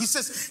 2. He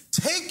says,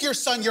 take your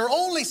son, your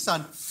only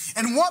son.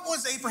 And what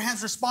was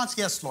Abraham's response?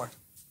 Yes, Lord.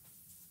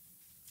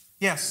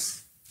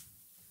 Yes.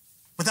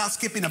 Without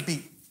skipping a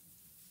beat.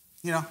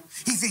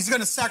 He's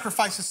going to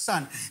sacrifice his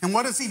son. And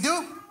what does he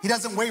do? He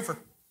doesn't waver.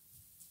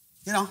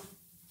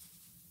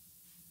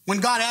 When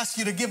God asks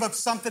you to give up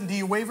something, do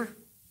you waver?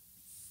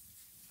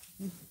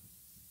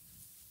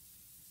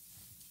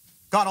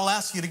 God will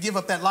ask you to give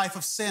up that life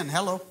of sin.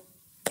 Hello.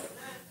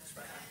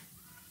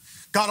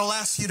 God will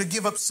ask you to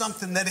give up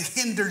something that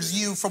hinders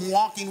you from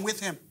walking with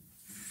him.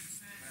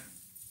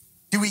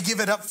 Do we give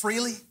it up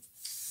freely?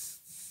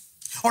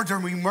 Or do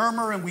we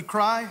murmur and we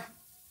cry?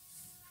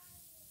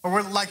 Or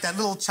we're like that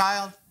little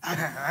child?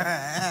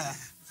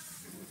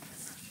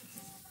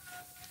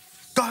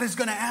 God is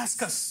going to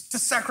ask us to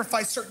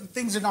sacrifice certain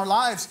things in our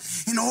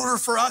lives in order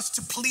for us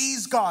to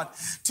please God,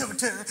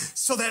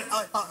 so that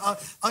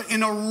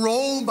an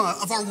aroma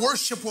of our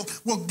worship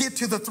will get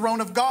to the throne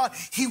of God.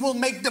 He will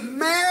make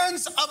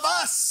demands of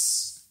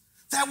us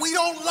that we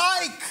don't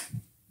like.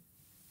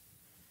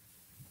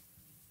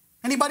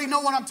 Anybody know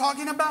what I'm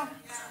talking about?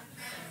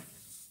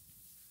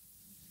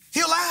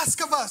 He'll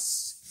ask of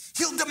us.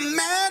 He'll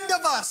demand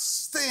of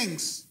us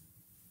things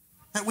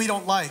that we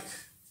don't like.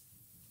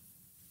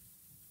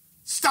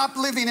 Stop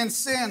living in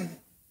sin.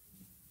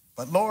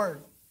 But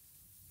Lord,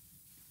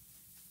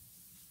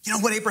 You know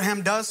what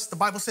Abraham does? The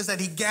Bible says that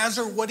he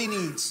gathers what he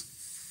needs.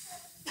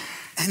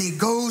 And he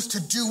goes to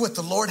do what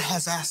the Lord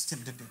has asked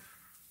him to do.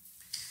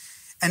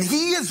 And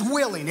he is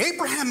willing,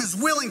 Abraham is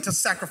willing to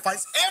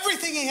sacrifice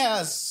everything he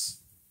has.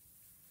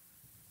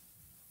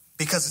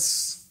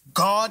 Because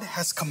God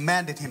has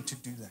commanded him to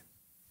do that.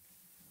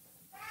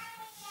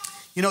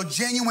 You know,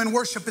 genuine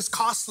worship is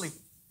costly.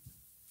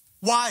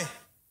 Why?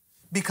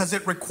 Because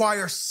it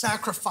requires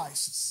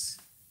sacrifices.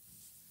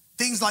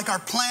 Things like our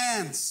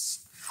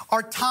plans,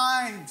 our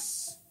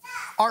times,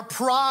 our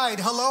pride,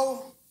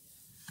 hello,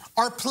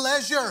 our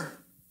pleasure,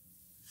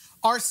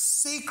 our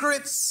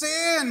secret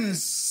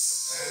sins.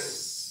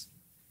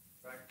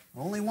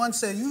 Only one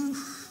said, you.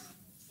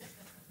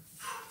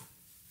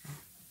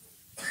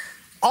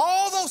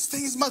 All those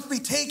things must be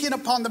taken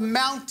upon the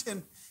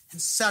mountain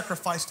and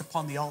sacrificed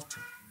upon the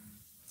altar.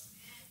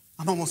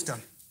 I'm almost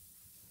done.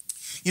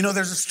 You know,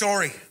 there's a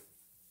story.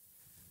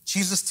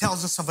 Jesus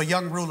tells us of a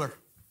young ruler.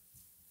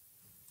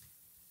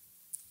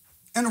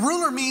 And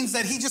ruler means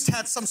that he just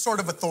had some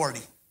sort of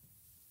authority.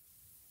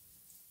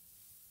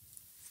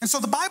 And so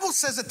the Bible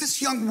says that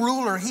this young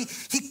ruler, he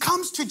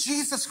comes to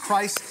Jesus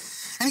Christ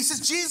and he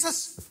says,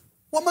 Jesus,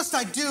 what must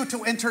I do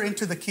to enter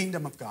into the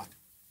kingdom of God?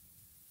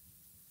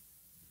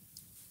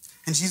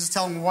 And Jesus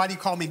tells him, why do you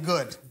call me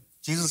good?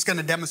 Jesus is going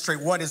to demonstrate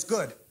what is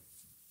good.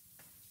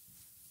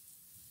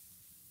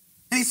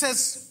 And he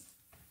says,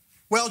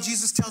 well,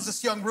 Jesus tells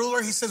this young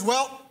ruler, he says,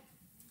 well,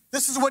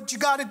 this is what you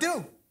got to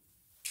do.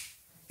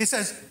 He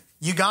says,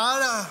 you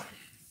gotta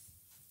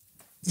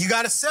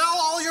sell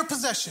all your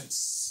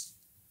possessions.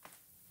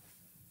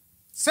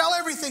 Sell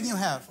everything you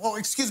have. Oh,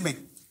 excuse me.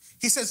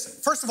 He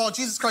says, first of all,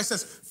 Jesus Christ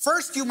says,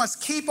 first you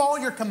must keep all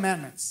your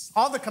commandments,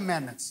 all the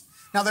commandments.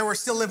 Now, they were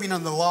still living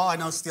under the law. I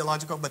know it's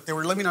theological, but they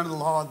were living under the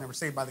law and they were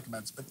saved by the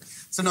commandments. But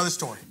it's another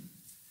story.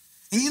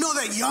 And you know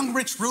that young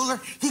rich ruler,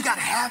 he got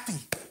happy.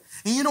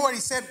 And you know what he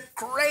said?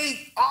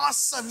 Great,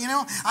 awesome. You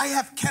know, I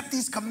have kept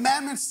these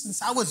commandments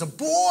since I was a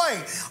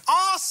boy.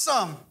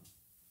 Awesome.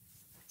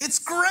 It's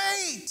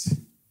great.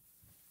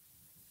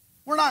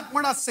 We're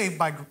not saved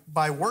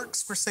by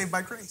works. We're saved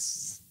by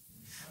grace.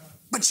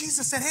 But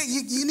Jesus said, hey,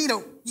 you need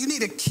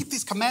to keep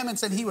these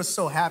commandments. And he was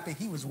so happy.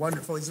 He was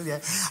wonderful. He said, yeah,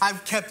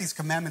 I've kept these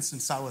commandments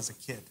since I was a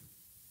kid.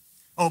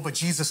 Oh, but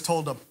Jesus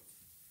told him,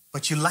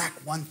 but you lack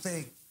one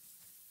thing.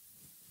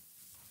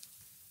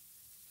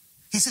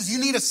 He says, you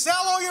need to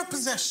sell all your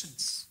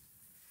possessions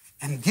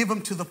and give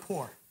them to the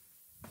poor.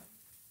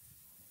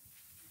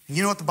 And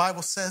you know what the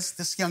Bible says?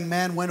 This young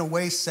man went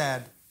away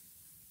sad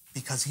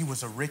because he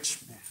was a rich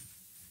man.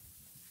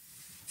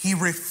 He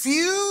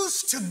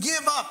refused to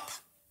give up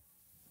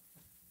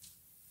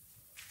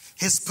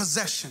his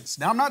possessions.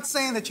 Now, I'm not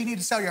saying that you need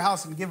to sell your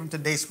house and give them to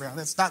Dayspring.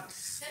 That's not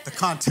the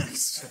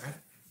context. Right?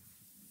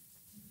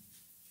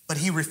 But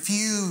he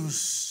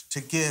refused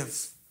to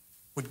give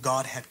what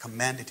God had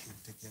commanded him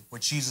to give,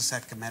 what Jesus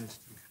had commanded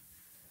him.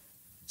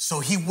 So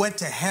he went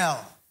to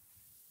hell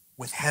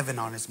with heaven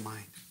on his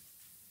mind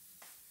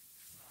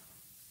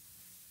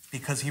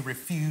because he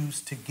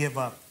refused to give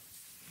up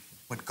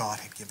what God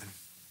had given him.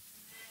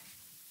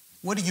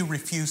 What do you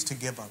refuse to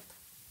give up?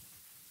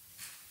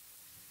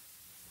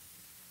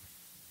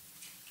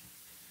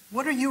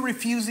 What are you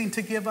refusing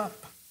to give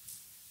up?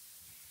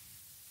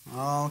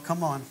 Oh,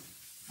 come on.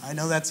 I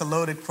know that's a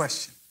loaded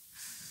question.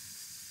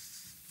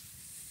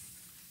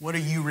 What are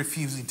you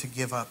refusing to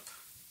give up?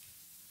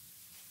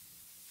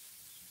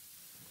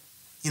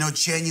 You know,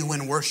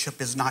 genuine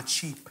worship is not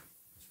cheap.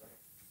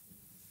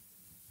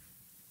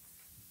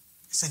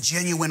 I said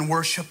genuine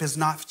worship is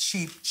not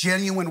cheap.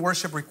 Genuine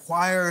worship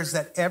requires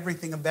that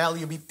everything of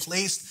value be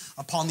placed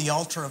upon the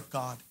altar of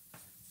God.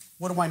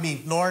 What do I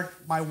mean? Lord,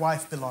 my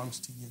wife belongs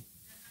to you.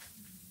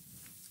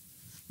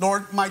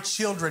 Lord, my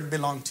children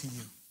belong to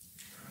you.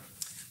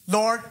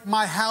 Lord,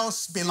 my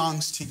house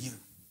belongs to you.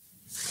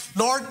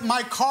 Lord,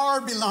 my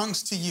car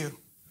belongs to you.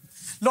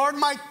 Lord,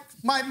 my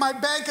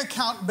bank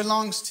account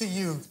belongs to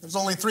you. There's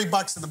only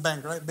 $3 in the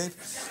bank, right, babe?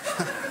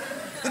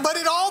 But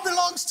it all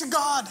belongs to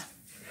God.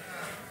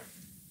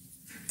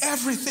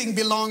 Everything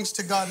belongs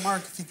to God.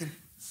 Mark, if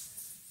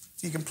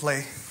you can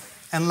play.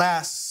 And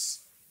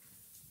last,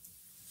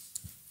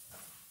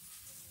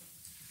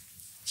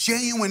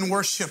 genuine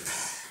worship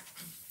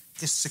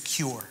is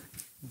secure.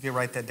 You can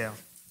write that down.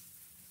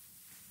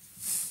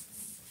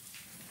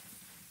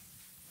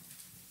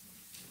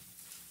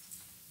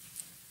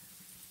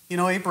 You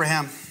know,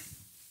 Abraham,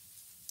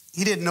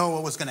 he didn't know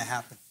what was going to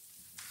happen.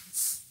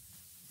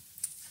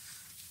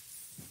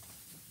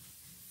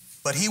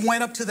 But he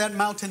went up to that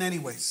mountain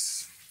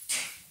anyways,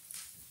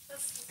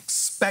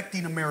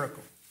 expecting a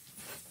miracle.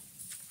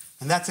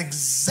 And that's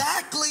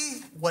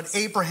exactly what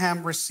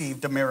Abraham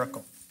received, a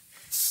miracle.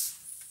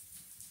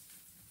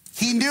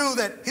 He knew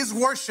that his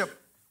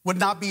worship would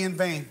not be in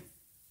vain.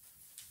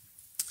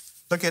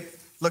 Look at,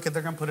 they're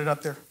going to put it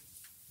up there.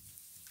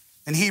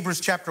 In Hebrews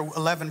chapter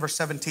 11, verse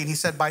 17, he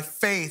said, by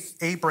faith,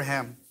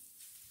 Abraham,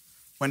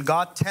 when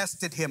God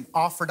tested him,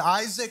 offered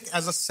Isaac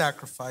as a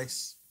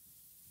sacrifice.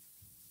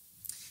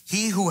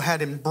 He who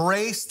had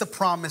embraced the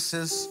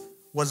promises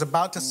was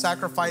about to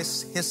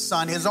sacrifice his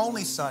son, his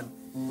only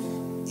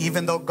son,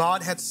 even though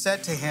God had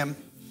said to him,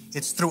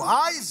 it's through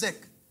Isaac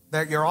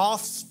that your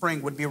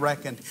offspring would be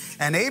reckoned.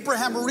 And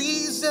Abraham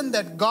reasoned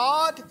that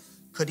God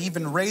could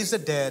even raise the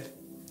dead.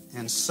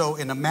 And so,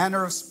 in a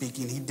manner of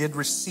speaking, he did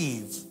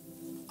receive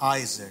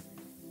Isaac.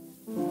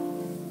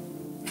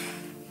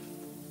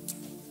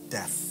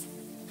 Death.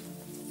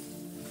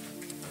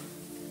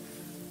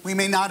 We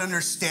may not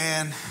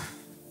understand.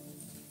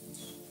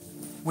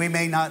 We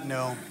may not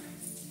know.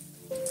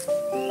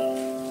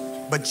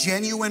 But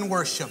genuine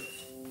worship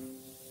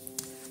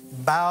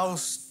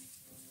bows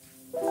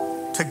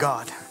to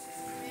God.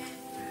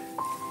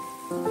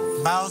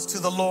 Bows to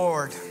the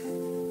Lord.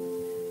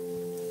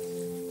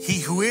 He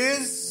who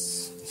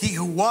is, he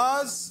who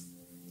was,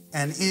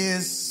 and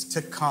is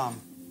to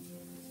come.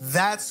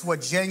 That's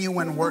what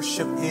genuine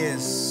worship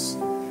is.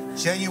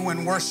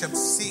 Genuine worship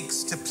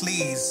seeks to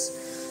please.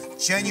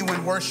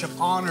 Genuine worship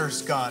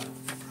honors God.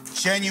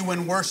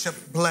 Genuine worship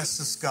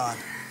blesses God.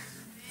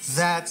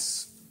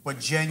 That's what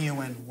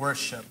genuine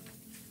worship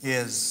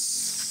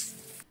is.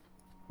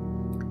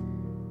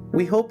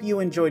 We hope you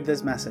enjoyed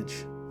this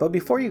message. But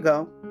before you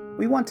go,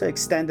 we want to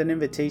extend an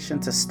invitation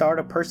to start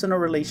a personal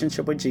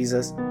relationship with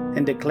Jesus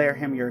and declare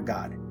Him your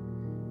God.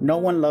 No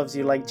one loves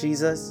you like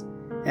Jesus,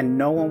 and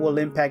no one will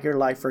impact your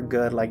life for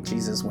good like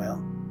Jesus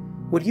will.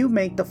 Would you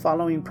make the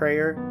following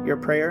prayer your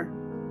prayer?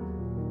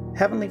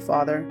 Heavenly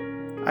Father,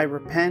 I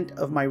repent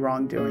of my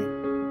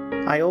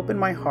wrongdoing. I open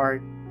my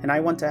heart and I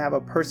want to have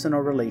a personal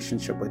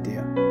relationship with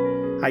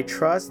you. I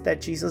trust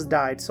that Jesus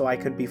died so I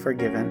could be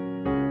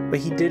forgiven, but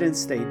He didn't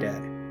stay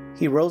dead.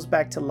 He rose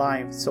back to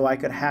life so I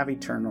could have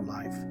eternal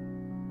life.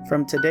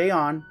 From today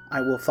on,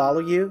 I will follow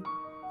you,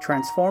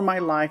 transform my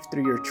life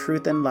through your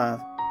truth and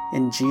love.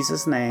 In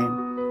Jesus'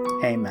 name,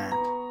 amen.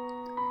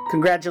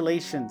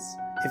 Congratulations.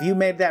 If you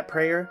made that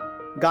prayer,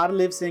 God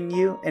lives in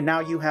you and now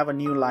you have a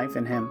new life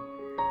in Him.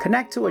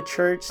 Connect to a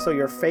church so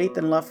your faith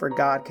and love for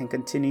God can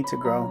continue to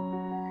grow.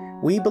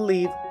 We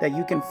believe that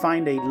you can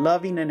find a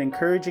loving and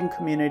encouraging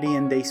community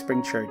in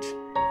Dayspring Church.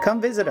 Come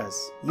visit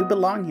us. You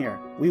belong here.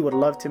 We would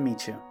love to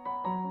meet you.